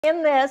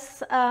In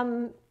this,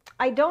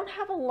 I don't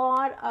have a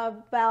lot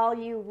of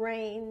value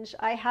range.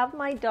 I have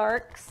my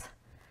darks,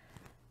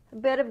 a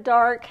bit of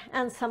dark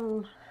and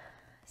some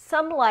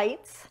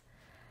lights,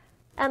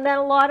 and then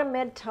a lot of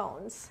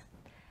midtones.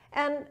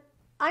 And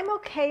I'm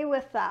okay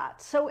with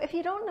that. So if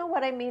you don't know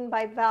what I mean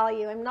by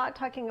value, I'm not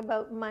talking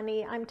about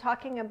money. I'm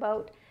talking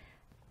about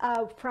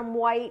from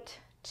white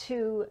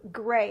to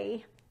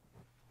gray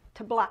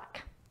to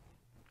black.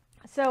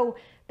 So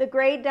the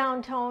grayed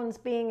down tones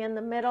being in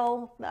the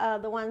middle,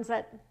 the ones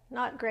that,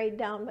 not grayed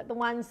down, but the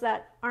ones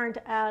that aren't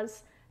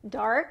as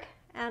dark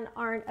and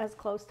aren't as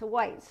close to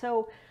white.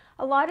 So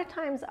a lot of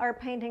times our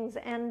paintings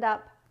end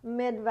up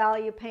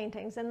mid-value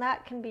paintings, and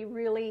that can be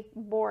really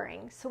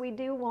boring. So we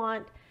do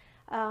want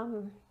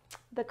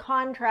the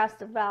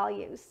contrast of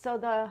values. So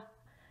the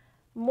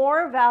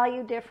more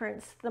value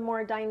difference, the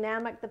more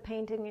dynamic the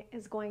painting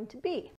is going to be.